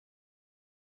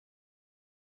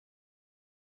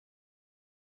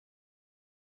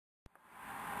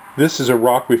This is a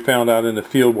rock we found out in the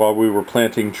field while we were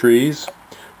planting trees.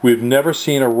 We've never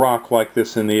seen a rock like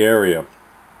this in the area.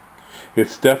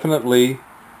 It's definitely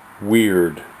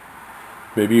weird.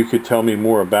 Maybe you could tell me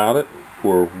more about it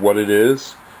or what it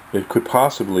is. It could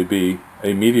possibly be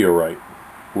a meteorite.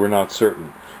 We're not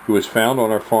certain. It was found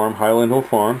on our farm, Highland Hill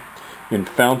Farm, in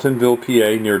Fountainville,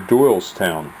 PA, near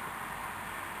Doylestown.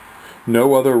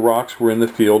 No other rocks were in the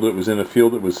field. It was in a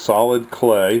field that was solid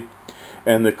clay,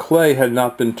 and the clay had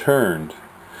not been turned.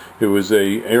 It was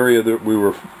an area that we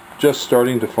were just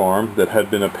starting to farm that had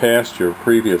been a pasture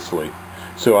previously.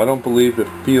 So I don't believe the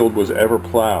field was ever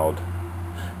plowed,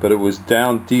 but it was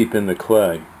down deep in the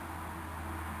clay.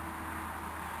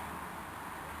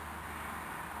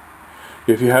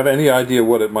 If you have any idea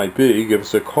what it might be, give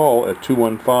us a call at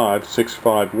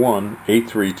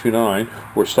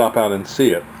 215-651-8329 or stop out and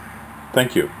see it.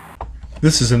 Thank you.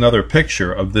 This is another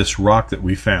picture of this rock that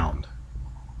we found.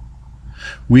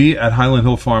 We at Highland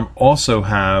Hill Farm also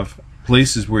have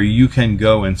places where you can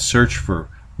go and search for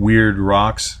weird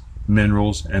rocks,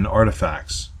 minerals, and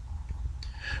artifacts.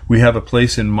 We have a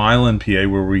place in Highland, PA,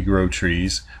 where we grow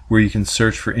trees, where you can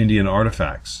search for Indian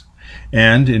artifacts.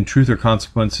 And in Truth or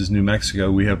Consequences, New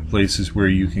Mexico, we have places where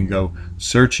you can go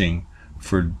searching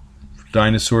for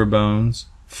dinosaur bones,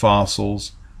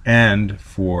 fossils, and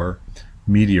for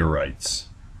meteorites.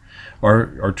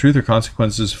 Our Truth or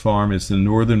Consequences farm is the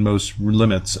northernmost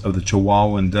limits of the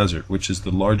Chihuahuan Desert, which is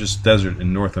the largest desert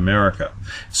in North America,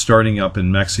 starting up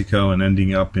in Mexico and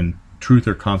ending up in Truth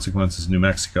or Consequences, New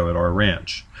Mexico at our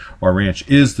ranch. Our ranch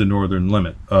is the northern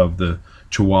limit of the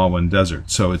Chihuahuan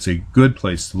Desert, so it's a good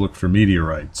place to look for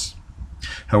meteorites.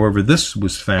 However, this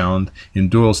was found in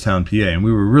Doylestown, PA, and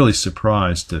we were really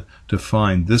surprised to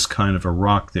find this kind of a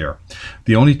rock there.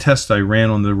 The only test I ran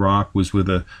on the rock was with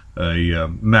a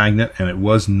magnet, and it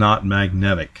was not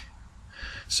magnetic.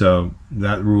 So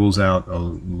that rules out a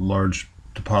large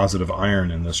deposit of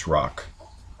iron in this rock.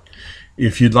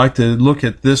 If you'd like to look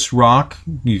at this rock,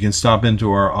 you can stop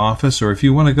into our office, or if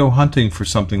you want to go hunting for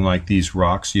something like these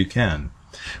rocks, you can.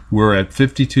 We're at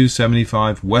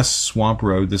 5275 West Swamp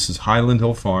Road. This is Highland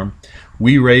Hill Farm.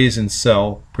 We raise and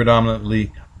sell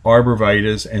predominantly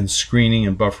arborvitaes and screening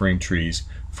and buffering trees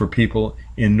for people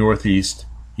in Northeast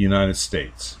United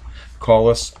States. Call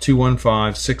us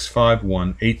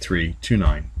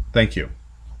 215-651-8329. Thank you.